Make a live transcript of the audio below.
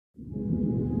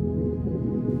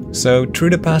So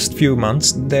through the past few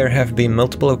months there have been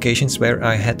multiple occasions where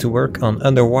I had to work on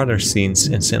underwater scenes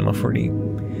in Cinema 4D.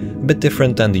 A bit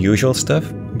different than the usual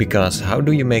stuff, because how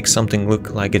do you make something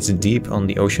look like it's deep on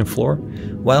the ocean floor?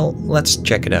 Well, let's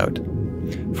check it out.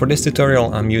 For this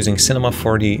tutorial I'm using Cinema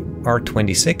 4D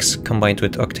R26 combined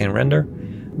with Octane Render,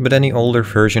 but any older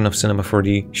version of Cinema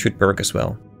 4D should work as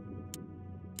well.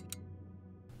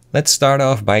 Let's start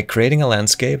off by creating a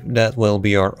landscape that will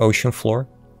be our ocean floor.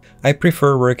 I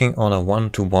prefer working on a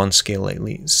 1:1 scale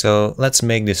lately, so let's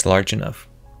make this large enough.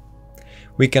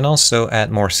 We can also add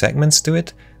more segments to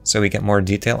it, so we get more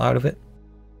detail out of it.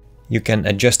 You can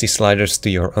adjust the sliders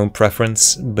to your own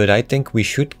preference, but I think we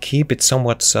should keep it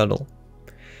somewhat subtle.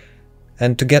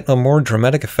 And to get a more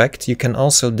dramatic effect, you can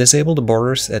also disable the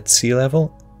borders at sea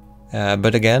level,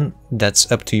 but again,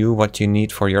 that's up to you what you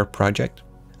need for your project.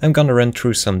 I'm gonna run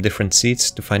through some different seats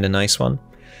to find a nice one,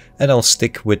 and I'll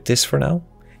stick with this for now,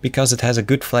 because it has a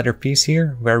good flatter piece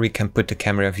here where we can put the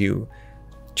camera view.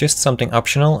 Just something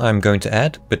optional I'm going to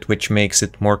add, but which makes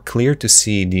it more clear to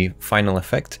see the final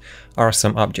effect, are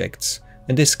some objects.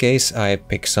 In this case I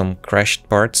pick some crashed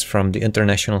parts from the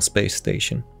International Space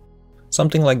Station.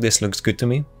 Something like this looks good to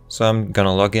me, so I'm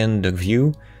gonna log in the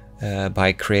view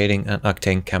by creating an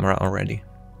Octane camera already.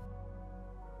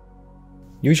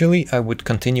 Usually I would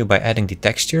continue by adding the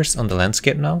textures on the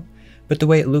landscape now, but the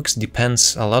way it looks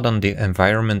depends a lot on the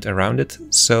environment around it,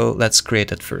 so let's create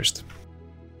that first.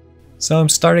 So I'm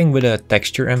starting with a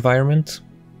texture environment.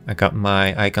 I got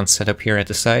my icon set up here at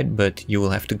the side, but you will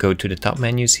have to go to the top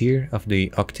menus here of the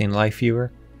Octane Live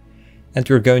Viewer. And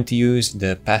we're going to use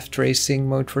the path tracing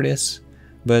mode for this,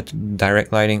 but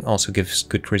direct lighting also gives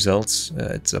good results,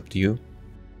 it's up to you.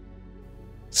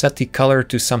 Set the color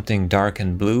to something dark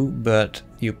and blue, but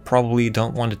you probably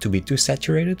don't want it to be too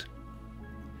saturated.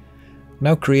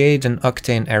 Now create an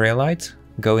Octane area light,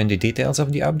 go in the details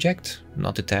of the object,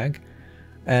 not the tag,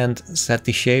 and set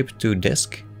the shape to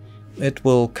disk. It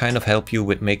will kind of help you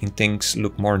with making things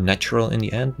look more natural in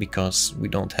the end, because we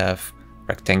don't have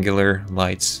rectangular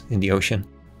lights in the ocean.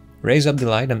 Raise up the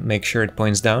light and make sure it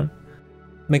points down.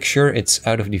 Make sure it's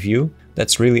out of the view,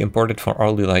 that's really important for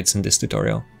all the lights in this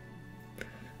tutorial.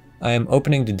 I am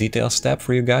opening the details tab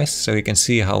for you guys so you can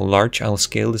see how large I'll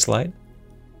scale this light.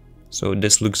 So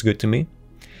this looks good to me.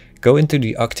 Go into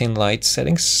the Octane light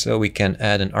settings so we can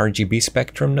add an RGB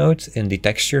spectrum node in the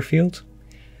texture field.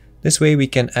 This way we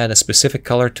can add a specific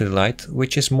color to the light,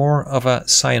 which is more of a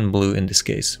cyan blue in this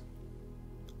case.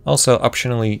 Also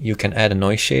optionally you can add a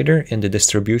noise shader in the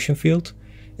distribution field.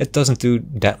 It doesn't do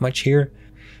that much here,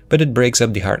 but it breaks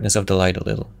up the hardness of the light a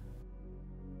little.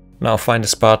 Now find a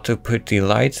spot to put the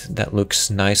light that looks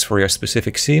nice for your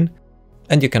specific scene,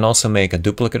 and you can also make a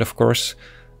duplicate of course,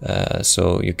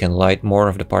 so you can light more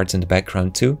of the parts in the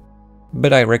background too,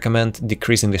 but I recommend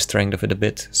decreasing the strength of it a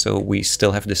bit so we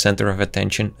still have the center of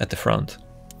attention at the front.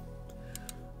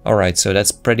 Alright, so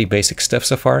that's pretty basic stuff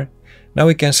so far. Now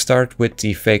we can start with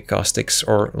the fake caustics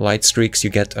or light streaks you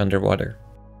get underwater.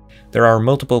 There are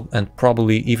multiple and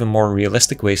probably even more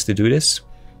realistic ways to do this,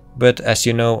 but as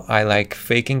you know I like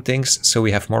faking things so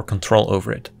we have more control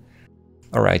over it.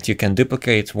 Alright, you can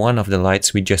duplicate one of the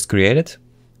lights we just created,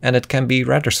 and it can be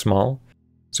rather small,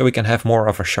 so we can have more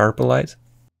of a sharper light.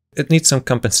 It needs some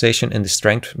compensation in the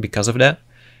strength because of that,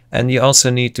 and you also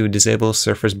need to disable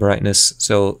surface brightness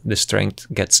so the strength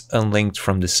gets unlinked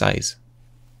from the size.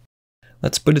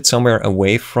 Let's put it somewhere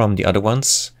away from the other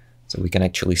ones, so we can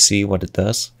actually see what it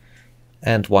does.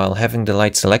 And while having the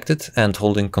light selected and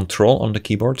holding Ctrl on the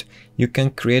keyboard, you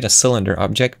can create a cylinder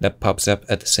object that pops up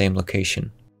at the same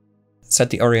location.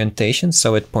 Set the orientation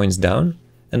so it points down,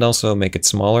 and also make it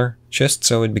smaller, just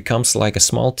so it becomes like a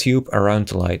small tube around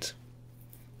the light.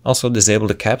 Also disable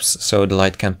the caps so the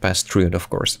light can pass through it of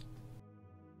course.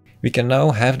 We can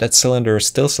now have that cylinder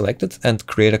still selected and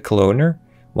create a cloner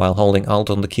while holding Alt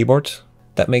on the keyboard.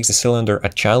 That makes the cylinder a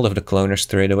child of the cloner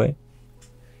straight away.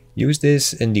 Use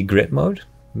this in the grid mode,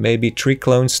 maybe 3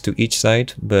 clones to each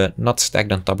side, but not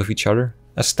stacked on top of each other.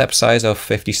 A step size of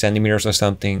 50 centimeters or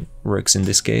something works in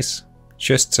this case,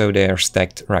 just so they are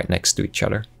stacked right next to each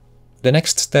other. The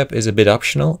next step is a bit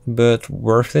optional, but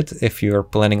worth it if you're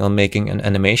planning on making an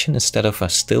animation instead of a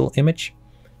still image.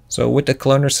 So with the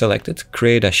cloner selected,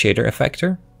 create a shader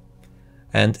effector,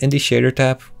 and in the shader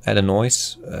tab add a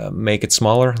noise, make it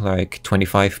smaller, like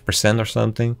 25% or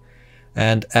something,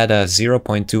 and add a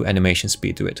 0.2 animation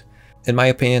speed to it. In my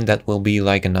opinion that will be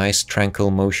like a nice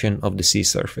tranquil motion of the sea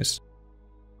surface.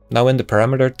 Now in the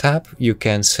parameter tab you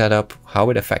can set up how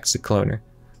it affects the cloner.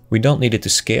 We don't need it to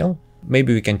scale,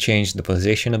 maybe we can change the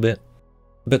position a bit,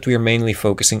 but we are mainly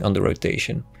focusing on the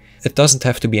rotation. It doesn't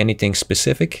have to be anything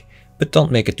specific, but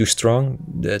don't make it too strong,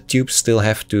 the tubes still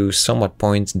have to somewhat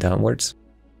point downwards.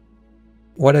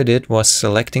 What I did was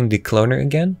selecting the cloner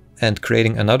again and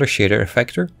creating another shader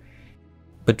effector,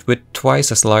 but with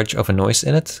twice as large of a noise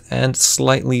in it and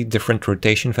slightly different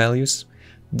rotation values.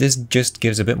 This just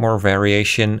gives a bit more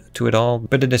variation to it all,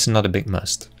 but it is not a big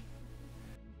must.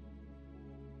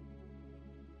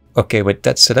 Okay, with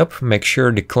that set up, make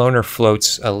sure the cloner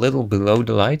floats a little below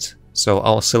the light, so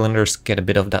all cylinders get a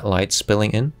bit of that light spilling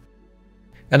in.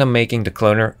 And I'm making the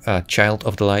cloner a child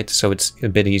of the light, so it's a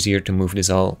bit easier to move this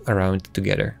all around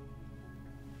together.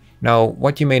 Now,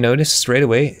 what you may notice straight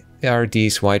away are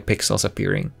these white pixels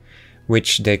appearing,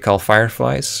 which they call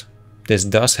fireflies. This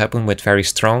does happen with very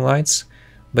strong lights,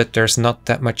 but there's not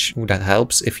that much that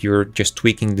helps if you're just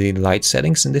tweaking the light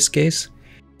settings in this case.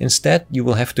 Instead, you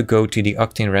will have to go to the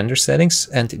Octane render settings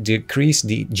and decrease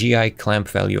the GI clamp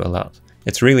value a lot.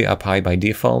 It's really up high by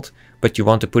default, but you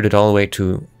want to put it all the way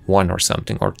to 1 or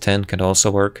something, or 10 can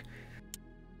also work.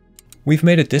 We've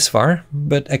made it this far,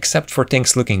 but except for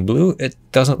things looking blue, it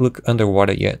doesn't look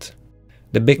underwater yet.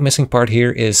 The big missing part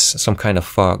here is some kind of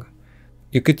fog.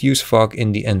 You could use fog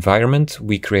in the environment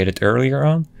we created earlier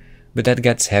on, but that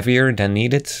gets heavier than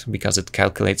needed because it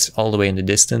calculates all the way in the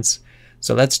distance,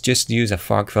 so let's just use a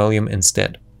fog volume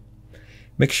instead.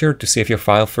 Make sure to save your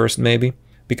file first maybe,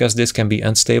 because this can be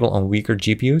unstable on weaker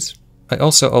GPUs. I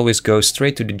also always go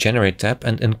straight to the Generate tab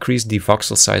and increase the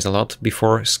voxel size a lot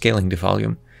before scaling the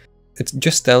volume. It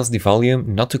just tells the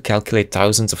volume not to calculate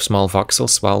thousands of small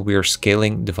voxels while we're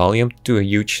scaling the volume to a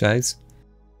huge size.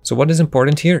 So what is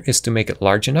important here is to make it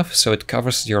large enough so it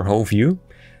covers your whole view,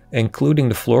 including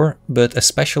the floor, but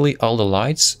especially all the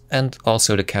lights and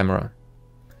also the camera.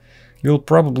 You'll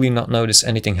probably not notice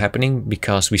anything happening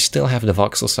because we still have the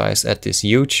voxel size at this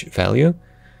huge value,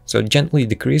 so gently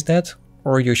decrease that,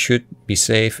 or you should be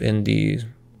safe in the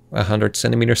 100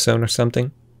 centimeter zone or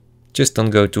something. Just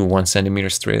don't go to 1 centimeter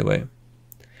straight away.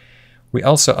 We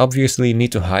also obviously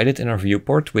need to hide it in our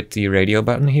viewport with the radio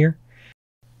button here.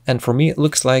 And for me it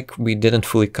looks like we didn't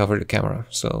fully cover the camera,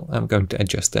 so I'm going to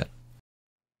adjust that.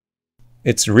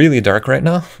 It's really dark right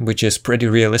now, which is pretty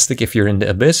realistic if you're in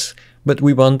the abyss, but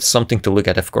we want something to look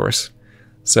at, of course.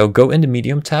 So go in the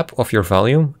medium tab of your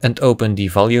volume and open the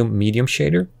volume medium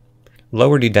shader.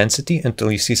 Lower the density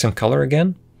until you see some color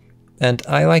again. And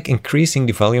I like increasing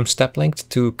the volume step length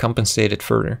to compensate it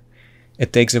further.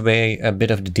 It takes away a bit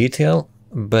of the detail,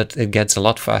 but it gets a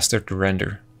lot faster to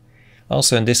render.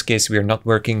 Also in this case we are not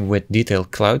working with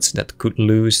detailed clouds that could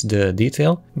lose the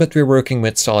detail, but we're working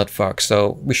with solid fog,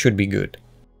 so we should be good.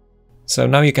 So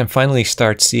now you can finally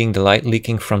start seeing the light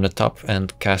leaking from the top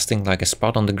and casting like a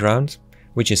spot on the ground,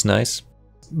 which is nice.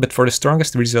 But for the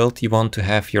strongest result you want to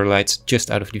have your lights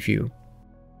just out of the view.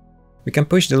 We can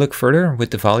push the look further with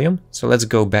the volume, so let's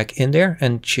go back in there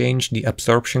and change the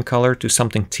absorption color to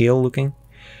something teal looking,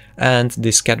 and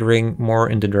the scattering more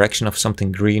in the direction of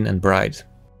something green and bright.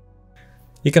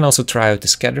 You can also try out the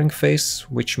scattering phase,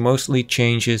 which mostly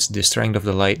changes the strength of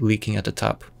the light leaking at the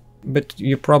top, but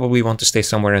you probably want to stay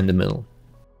somewhere in the middle.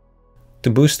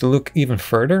 To boost the look even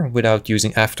further without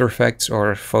using After Effects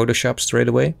or Photoshop straight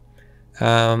away,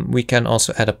 we can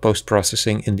also add a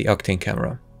post-processing in the Octane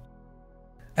camera.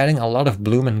 Adding a lot of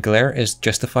bloom and glare is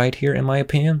justified here in my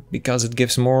opinion, because it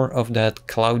gives more of that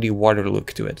cloudy water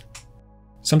look to it.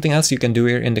 Something else you can do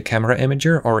here in the camera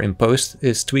imager or in post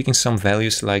is tweaking some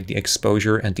values like the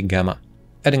exposure and the gamma.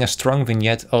 Adding a strong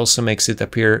vignette also makes it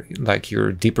appear like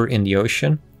you're deeper in the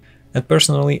ocean. And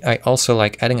personally I also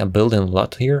like adding a built-in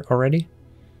LUT here already.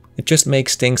 It just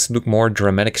makes things look more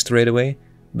dramatic straight away,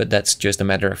 but that's just a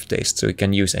matter of taste, so you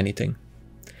can use anything.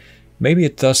 Maybe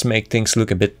it does make things look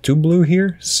a bit too blue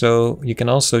here, so you can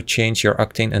also change your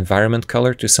Octane environment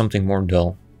color to something more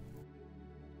dull.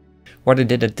 What I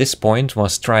did at this point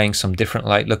was trying some different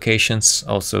light locations,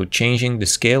 also changing the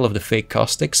scale of the fake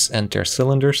caustics and their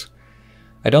cylinders.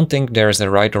 I don't think there's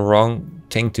a right or wrong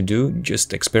thing to do,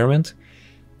 just experiment.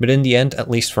 But in the end,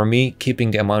 at least for me, keeping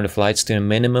the amount of lights to a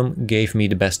minimum gave me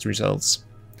the best results.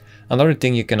 Another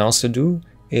thing you can also do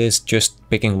is just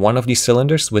picking one of these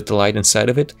cylinders with the light inside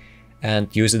of it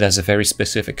and use it as a very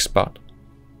specific spot.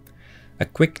 A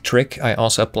quick trick I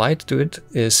also applied to it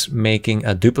is making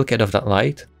a duplicate of that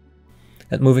light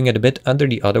and moving it a bit under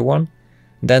the other one,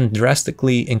 then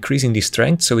drastically increasing the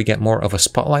strength so we get more of a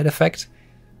spotlight effect,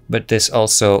 but this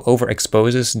also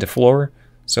overexposes the floor,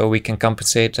 so we can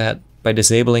compensate that by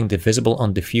disabling the visible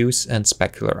on diffuse and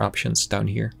specular options down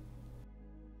here.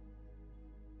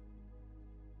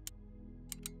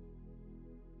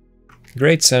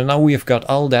 Great, so now we've got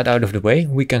all that out of the way,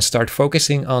 we can start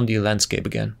focusing on the landscape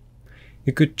again.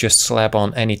 You could just slap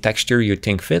on any texture you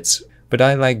think fits. but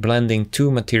I like blending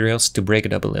two materials to break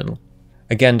it up a little.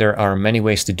 Again, there are many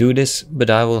ways to do this, but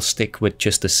I will stick with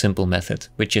just a simple method,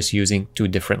 which is using two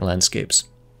different landscapes.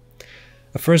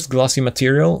 A first glossy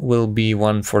material will be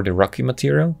one for the rocky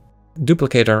material.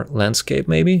 Duplicate our landscape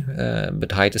maybe,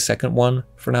 but hide the second one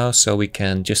for now, so we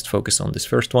can just focus on this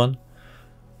first one.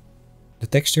 The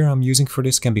texture I'm using for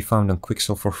this can be found on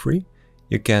Quixel for free.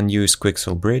 You can use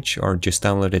Quixel Bridge or just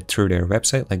download it through their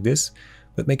website like this,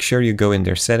 but make sure you go in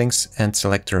their settings and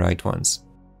select the right ones.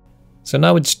 So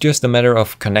now it's just a matter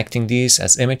of connecting these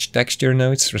as image texture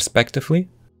nodes respectively.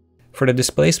 For the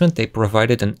displacement they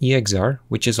provided an EXR,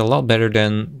 which is a lot better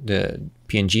than the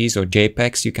PNGs or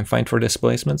JPEGs you can find for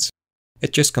displacements.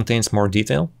 It just contains more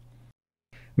detail.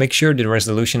 Make sure the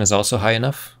resolution is also high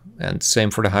enough, and same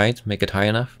for the height, make it high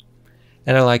enough.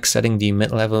 And I like setting the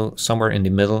mid-level somewhere in the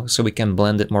middle so we can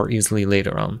blend it more easily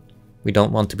later on. We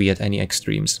don't want to be at any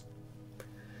extremes.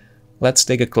 Let's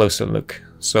take a closer look.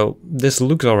 So this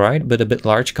looks alright, but a bit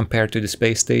large compared to the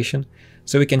space station,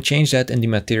 so we can change that in the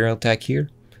material tag here.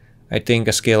 I think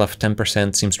a scale of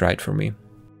 10% seems right for me.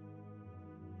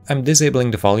 I'm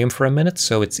disabling the volume for a minute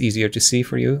so it's easier to see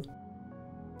for you,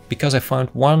 because I found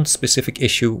one specific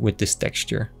issue with this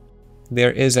texture.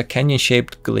 There is a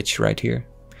canyon-shaped glitch right here.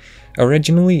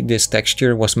 Originally this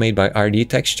texture was made by RD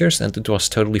Textures and it was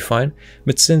totally fine,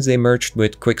 but since they merged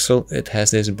with Quixel it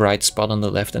has this bright spot on the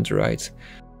left and the right.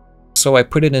 So I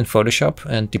put it in Photoshop,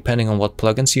 and depending on what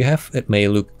plugins you have it may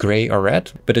look grey or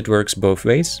red, but it works both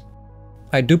ways.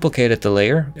 I duplicated the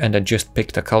layer and I just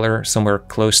picked a color somewhere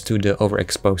close to the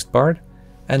overexposed part,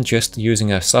 and just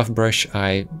using a soft brush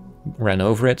I ran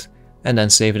over it and then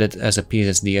saved it as a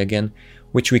PSD again,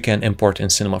 which we can import in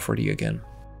Cinema 4D again.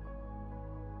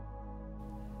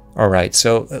 Alright,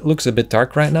 so it looks a bit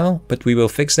dark right now, but we will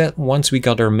fix that once we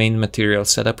got our main material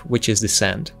set up, which is the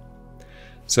sand.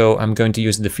 So I'm going to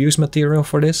use the diffuse material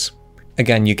for this.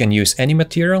 Again, you can use any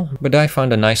material, but I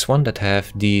found a nice one that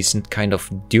have these kind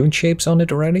of dune shapes on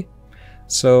it already.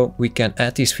 So we can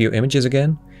add these few images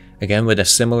again with a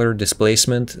similar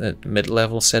displacement at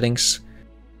mid-level settings.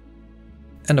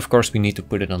 And of course we need to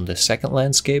put it on the second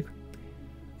landscape.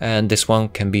 And this one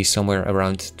can be somewhere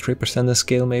around 3% the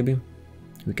scale maybe.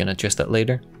 We can adjust that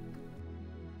later.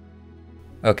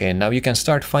 Okay, now you can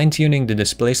start fine-tuning the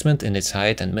displacement in its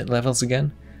height and mid-levels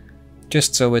again,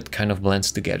 just so it kind of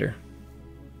blends together.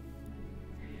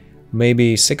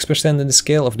 Maybe 6% in the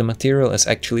scale of the material is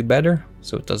actually better,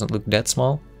 so it doesn't look that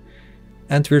small.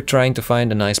 And we're trying to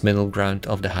find a nice middle ground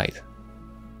of the height.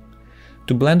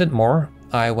 To blend it more,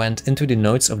 I went into the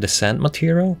nodes of the sand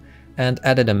material and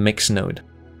added a mix node.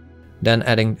 Then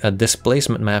adding a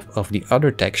displacement map of the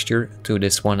other texture to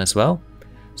this one as well,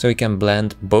 so you can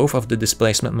blend both of the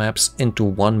displacement maps into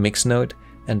one mix node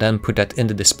and then put that in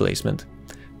the displacement.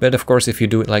 But of course if you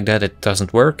do it like that it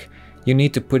doesn't work. You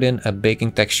need to put in a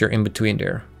baking texture in between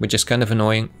there, which is kind of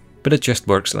annoying, but it just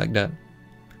works like that.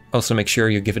 Also make sure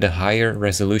you give it a higher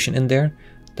resolution in there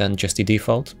than just the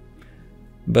default.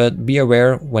 But be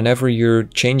aware, whenever you're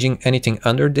changing anything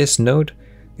under this node,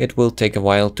 it will take a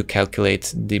while to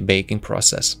calculate the baking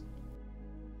process.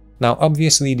 Now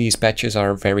obviously these patches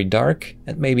are very dark,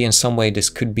 and maybe in some way this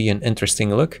could be an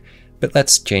interesting look, but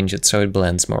let's change it so it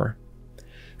blends more.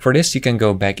 For this you can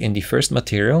go back in the first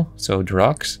material, so the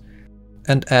rocks,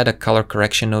 and add a color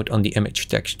correction node on the image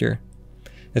texture.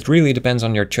 It really depends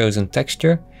on your chosen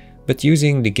texture, but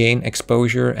using the gain,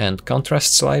 exposure and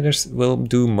contrast sliders will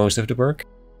do most of the work.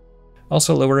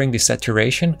 Also lowering the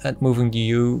saturation and moving the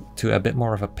hue to a bit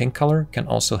more of a pink color can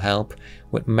also help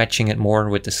with matching it more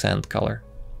with the sand color.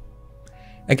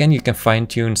 Again, you can fine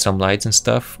tune some lights and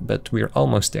stuff, but we're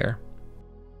almost there.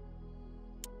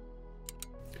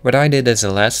 What I did as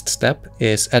a last step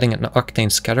is adding an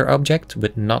octane scatter object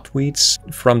with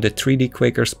knotweeds from the 3D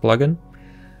Quakers plugin.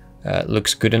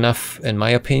 Looks good enough in my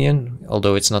opinion,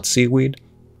 although it's not seaweed,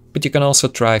 but you can also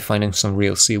try finding some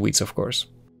real seaweeds of course.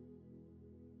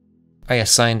 I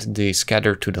assigned the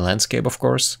scatter to the landscape of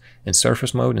course, in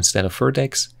surface mode instead of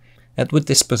vertex, and with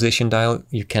this position dial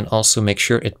you can also make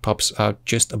sure it pops out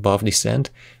just above the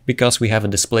sand, because we have a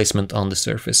displacement on the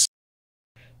surface.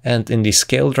 And in the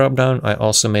scale dropdown I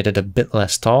also made it a bit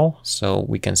less tall, so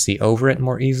we can see over it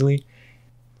more easily.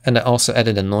 And I also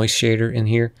added a noise shader in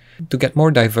here to get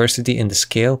more diversity in the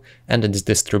scale and its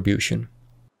distribution.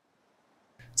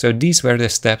 So these were the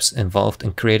steps involved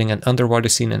in creating an underwater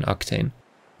scene in Octane.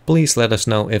 Please let us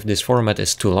know if this format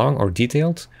is too long or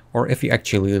detailed, or if you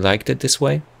actually liked it this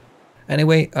way.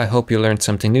 Anyway, I hope you learned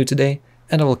something new today,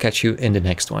 and I will catch you in the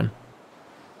next one.